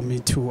for me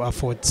to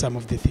afford some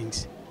of the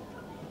things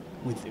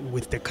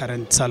with the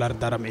current salary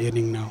that I'm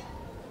earning now.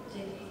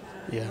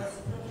 Yeah.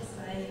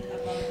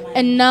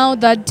 And now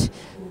that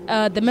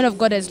the man of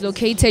God has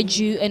located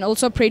you and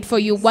also prayed for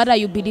you, what are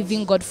you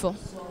believing God for?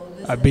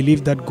 I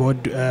believe that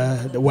God,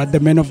 what the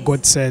man of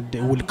God said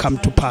will come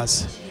to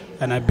pass.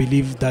 And I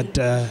believe that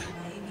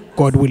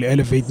God will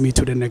elevate me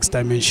to the next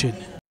dimension.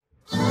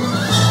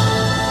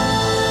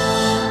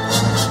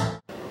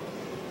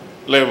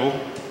 Level.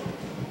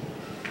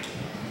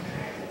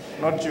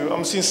 Not you.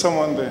 I'm seeing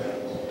someone there.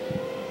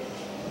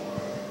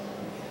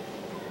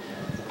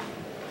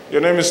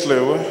 Your name is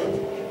Level?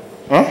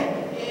 Huh?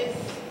 Yes.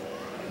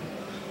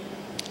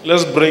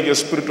 Let's break a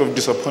spirit of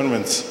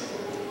disappointments.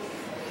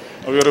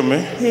 Are you hearing me?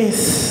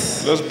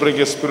 Yes. Let's break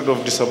a spirit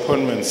of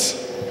disappointments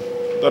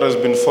that has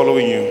been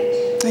following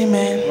you.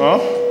 Amen. Huh?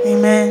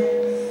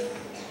 Amen.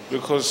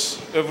 Because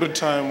every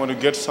time when you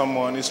get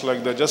someone, it's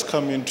like they're just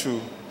coming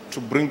to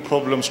bring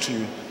problems to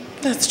you.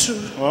 That's true.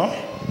 Huh?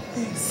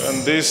 Yes.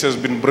 And this has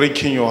been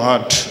breaking your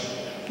heart.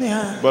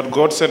 Yeah. But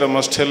God said, I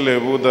must tell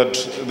you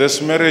that there's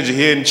marriage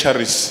here in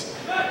Charis.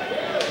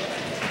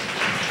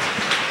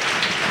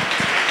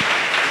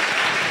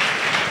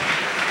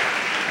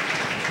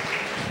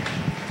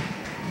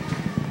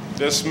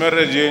 There's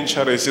marriage here in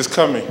Charis. It's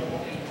coming.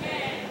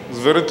 It's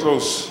very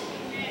close.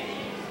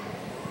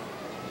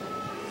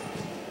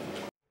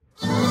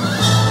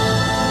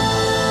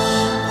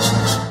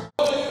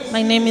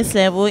 My name is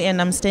Levo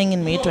and I'm staying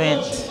in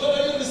Midrand.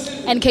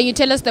 And can you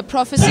tell us the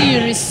prophecy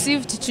you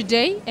received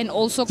today and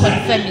also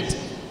confirm it?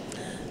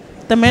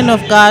 The man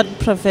of God,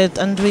 Prophet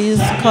Andries,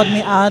 called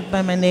me out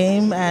by my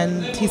name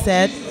and he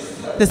said,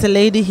 there's a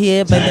lady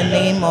here by the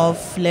name of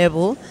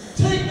Levo.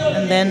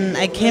 And then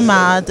I came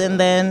out and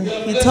then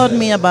he told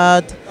me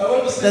about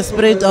the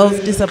spirit of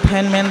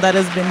disappointment that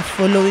has been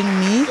following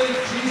me,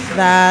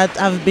 that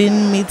I've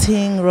been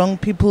meeting wrong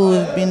people who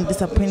have been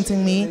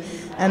disappointing me,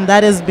 and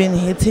that has been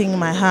hitting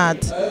my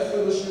heart.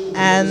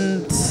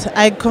 And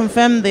I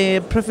confirmed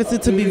the prophecy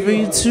to be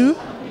very true,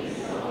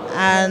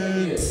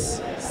 and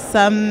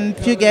some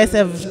few guys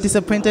have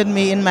disappointed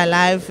me in my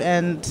life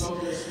and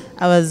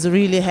I was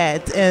really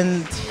hurt.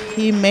 And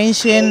he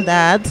mentioned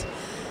that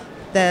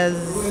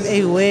there's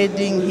a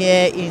wedding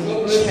here in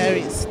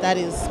Charis that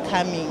is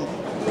coming.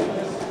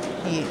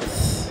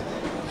 Yes.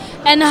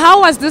 And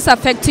how was this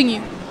affecting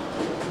you?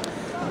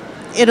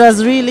 It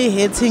was really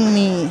hitting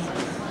me,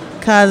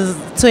 because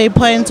to a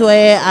point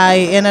where I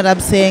ended up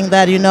saying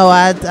that, you know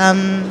what,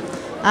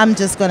 I'm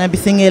just going to be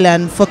single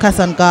and focus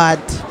on God,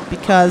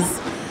 because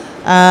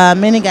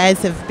many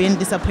guys have been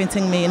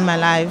disappointing me in my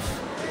life.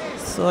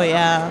 So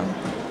yeah.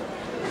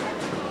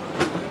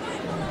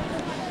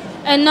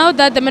 And now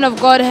that the man of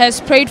God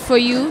has prayed for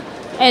you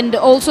and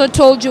also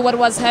told you what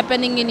was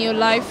happening in your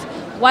life,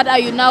 what are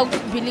you now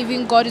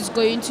believing God is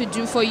going to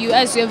do for you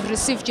as you have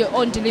received your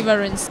own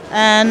deliverance?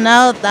 And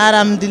now that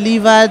I'm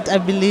delivered, I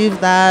believe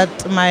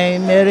that my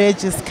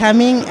marriage is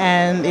coming,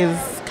 and is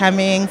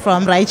coming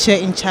from right here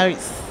in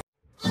Charis.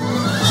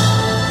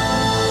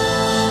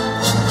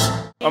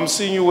 I'm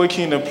seeing you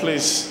working in a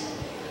place.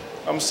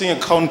 I'm seeing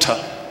a counter.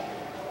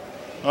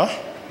 Huh?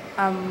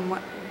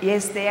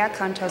 Yes, there are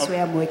counters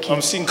where I'm working.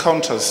 I'm seeing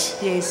counters.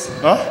 Yes.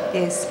 Huh?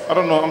 Yes. I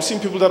don't know. I'm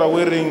seeing people that are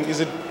wearing, is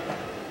it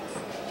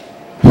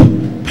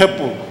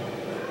purple?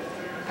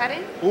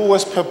 Pardon? Who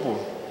wears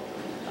purple?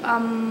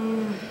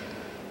 I'm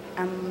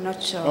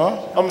not sure.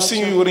 Huh? I'm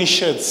seeing you wearing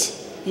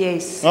shirts.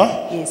 Yes.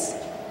 Huh? Yes.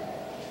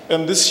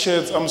 And this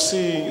shirt I'm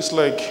seeing, it's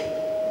like,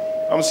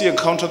 I'm seeing a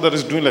counter that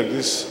is doing like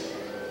this.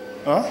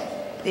 Huh?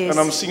 Yes. And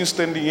I'm seeing you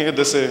standing here,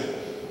 there's a,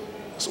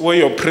 where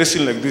you're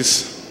pressing like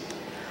this.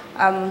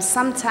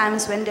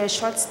 Sometimes when they're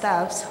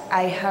short-staffed,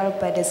 I help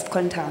by this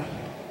counter.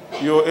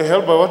 You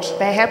help by what?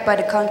 I help by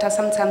the counter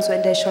sometimes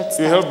when they're short-staffed.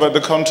 You help by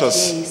the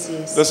counters? Yes,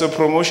 yes. There's a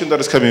promotion that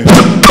is coming.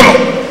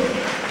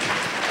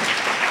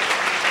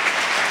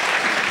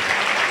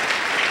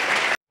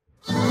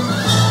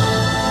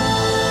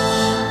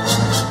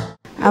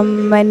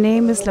 My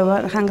name is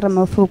Lawa Hangra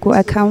Mafuku.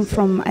 I come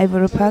from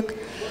Ivory Park.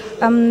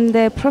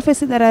 The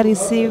prophecy that I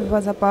received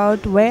was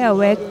about where I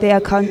work, there are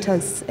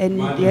counters. And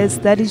yes,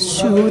 that is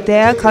true.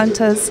 There are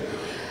counters.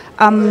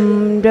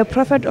 The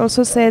prophet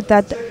also said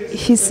that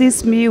he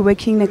sees me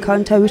working the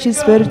counter, which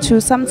is very true.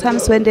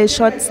 Sometimes when they're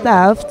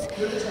short-staffed,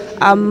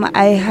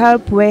 I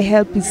help where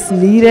help is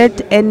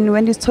needed. And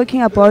when he's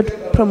talking about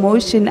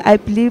promotion, I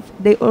believe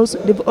they've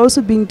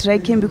also been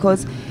dragging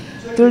because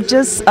they'll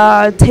just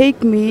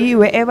take me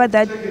wherever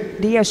that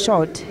they are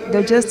short.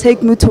 They'll just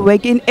take me to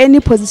work in any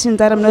position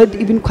that I'm not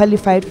even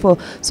qualified for.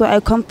 So I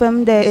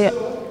confirm the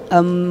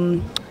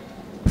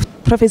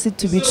prophecy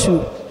to be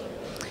true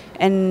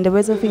and the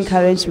words of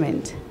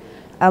encouragement.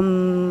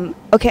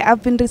 Okay,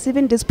 I've been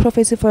receiving this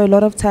prophecy for a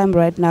lot of time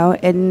right now,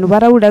 and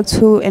what I would like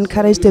to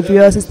encourage the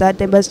viewers is that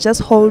they must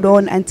just hold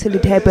on until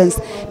it happens.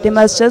 They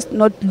must just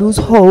not lose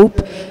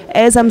hope.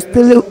 As I'm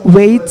still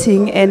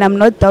waiting and I'm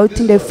not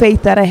doubting the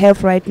faith that I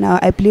have right now,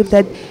 I believe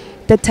that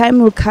the time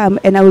will come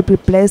and I will be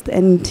blessed,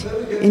 and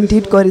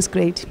indeed God is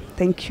great.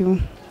 Thank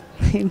you.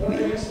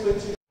 Amen.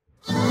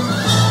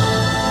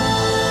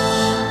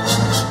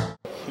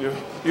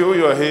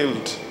 You are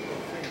healed.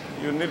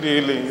 You need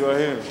healing. You are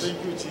healed.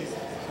 Thank you, Jesus.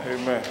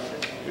 Amen.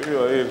 You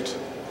are healed.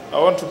 I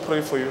want to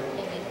pray for you.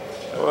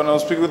 When I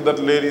speak with that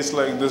lady, it's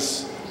like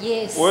this.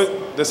 Yes. Well,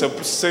 there's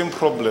a same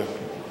problem.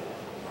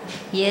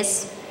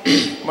 Yes.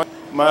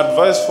 My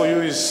advice for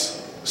you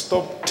is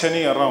stop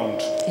turning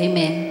around.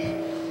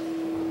 Amen.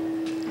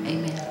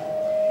 Amen.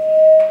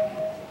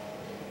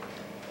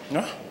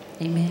 Yeah?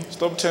 Amen.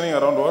 Stop turning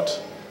around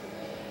what?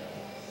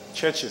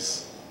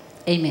 Churches.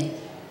 Amen.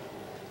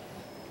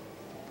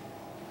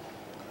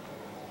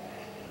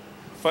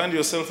 Find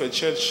yourself a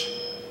church,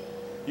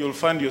 you'll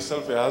find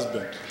yourself a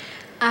husband.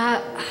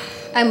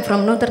 I'm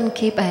from Northern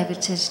Cape. I have a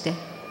church there.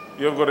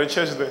 You've got a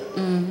church there?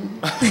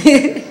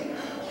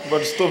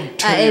 But stop I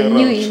turning am around.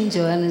 new in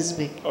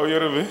Johannesburg. Oh, you're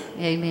really?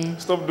 Amen.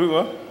 Stop doing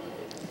what?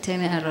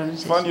 Turning around.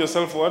 Church. Find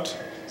yourself what?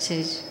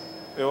 Church.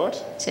 A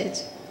what? Church.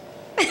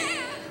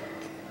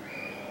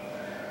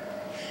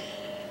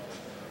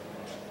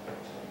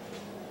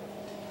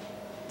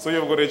 So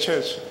you've got a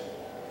church?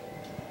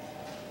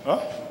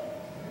 Huh?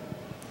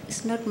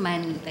 It's not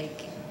mine.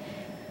 Like,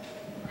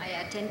 I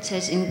attend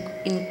church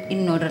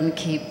in Northern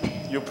Cape.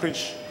 You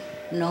preach?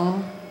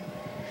 No.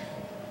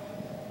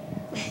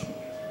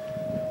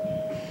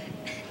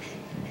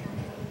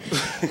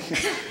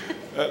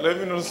 Let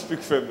me not speak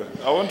further.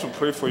 I want to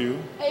pray for you.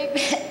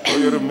 Amen. Oh,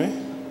 you hear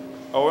me?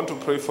 I want to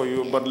pray for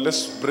you, but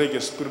let's break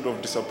a spirit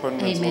of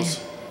disappointment. Amen.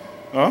 Also.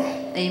 Huh?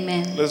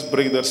 Amen. Let's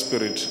break that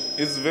spirit.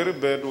 It's very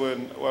bad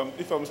when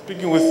if I'm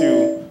speaking with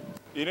you,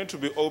 you need to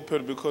be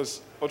open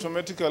because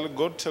automatically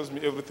God tells me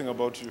everything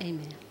about you.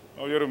 Amen.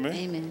 Oh, you hear me?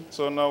 Amen.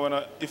 So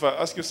now if I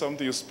ask you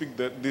something, you speak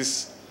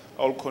this,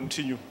 I'll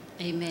continue.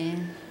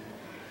 Amen.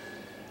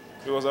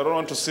 Because I don't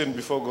want to sin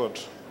before God.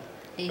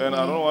 Amen. And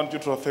I don't want you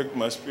to affect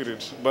my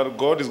spirit. But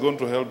God is going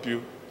to help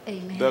you.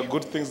 Amen. There are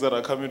good things that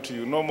are coming to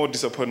you. No more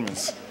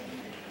disappointments.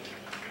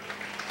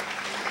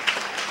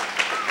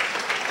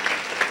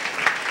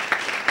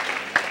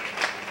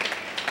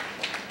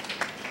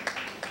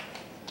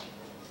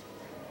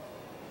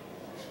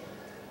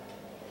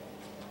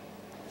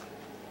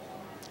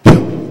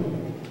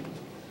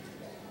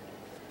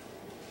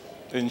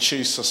 In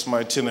Jesus'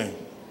 mighty name,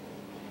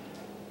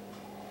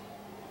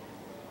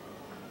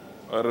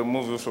 I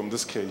remove you from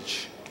this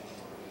cage.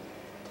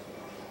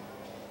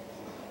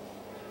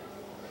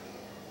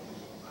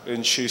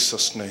 In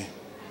Jesus' name,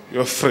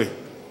 you're free.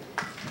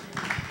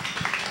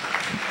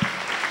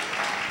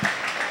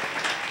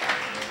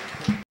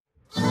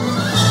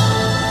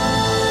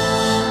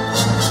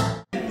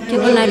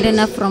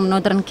 Elena from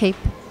Northern Cape.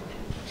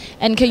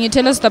 And can you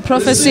tell us the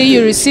prophecy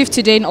you received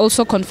today and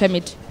also confirm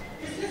it?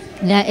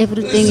 Yeah,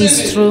 everything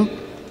is true.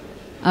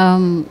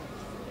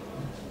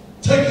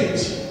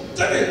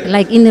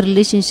 Like in a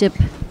relationship,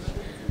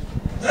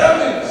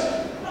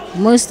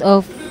 most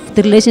of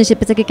the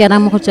relationship is like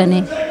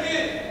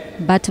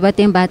batho ba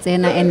teng ba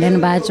tsena and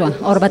then ba tswa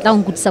or ba tla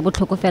nkutisa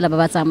botlhoko fela ba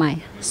ba tsamaya.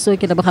 So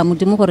ke leboga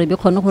modimo gore be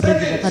khone gore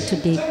re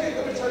today.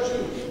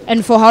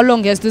 And for how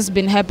long has this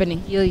been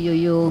happening?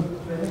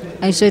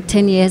 I said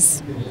 10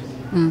 years.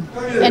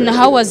 And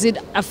how was it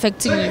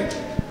affecting you?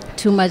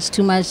 Too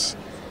much.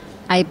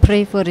 I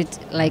pray for it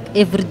like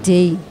every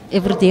day go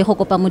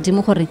kopa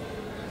modimo gore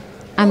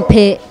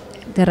ampe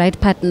the right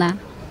partner,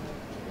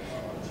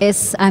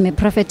 as I'm a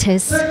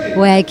prophetess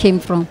where I came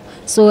from.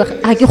 So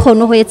I ke khone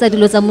go etsa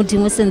dilo tsa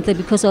modimo sentle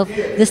because of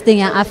this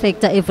thing I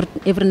affect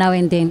every now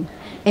and then.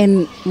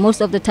 And most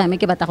of the time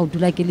ke batla go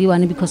dula ke le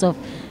one because of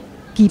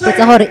ke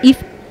ipetsa gore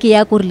if ke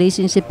ya go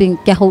relationshiping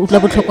ke go utla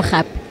botlhoko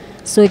gape.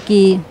 So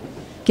ke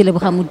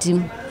leboga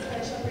modimo.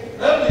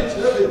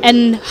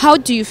 And how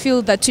do you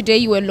feel that today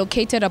you were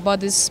located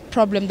about this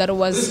problem that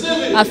was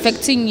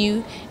affecting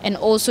you, and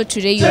also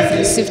today you have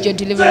received your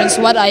deliverance?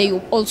 What are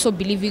you also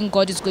believing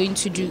God is going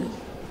to do?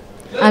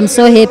 I'm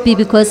so happy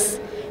because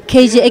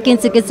KJ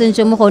ekense ke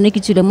tsentse mo gone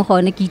ke tsile mo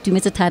gone ke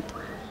itumetse thata.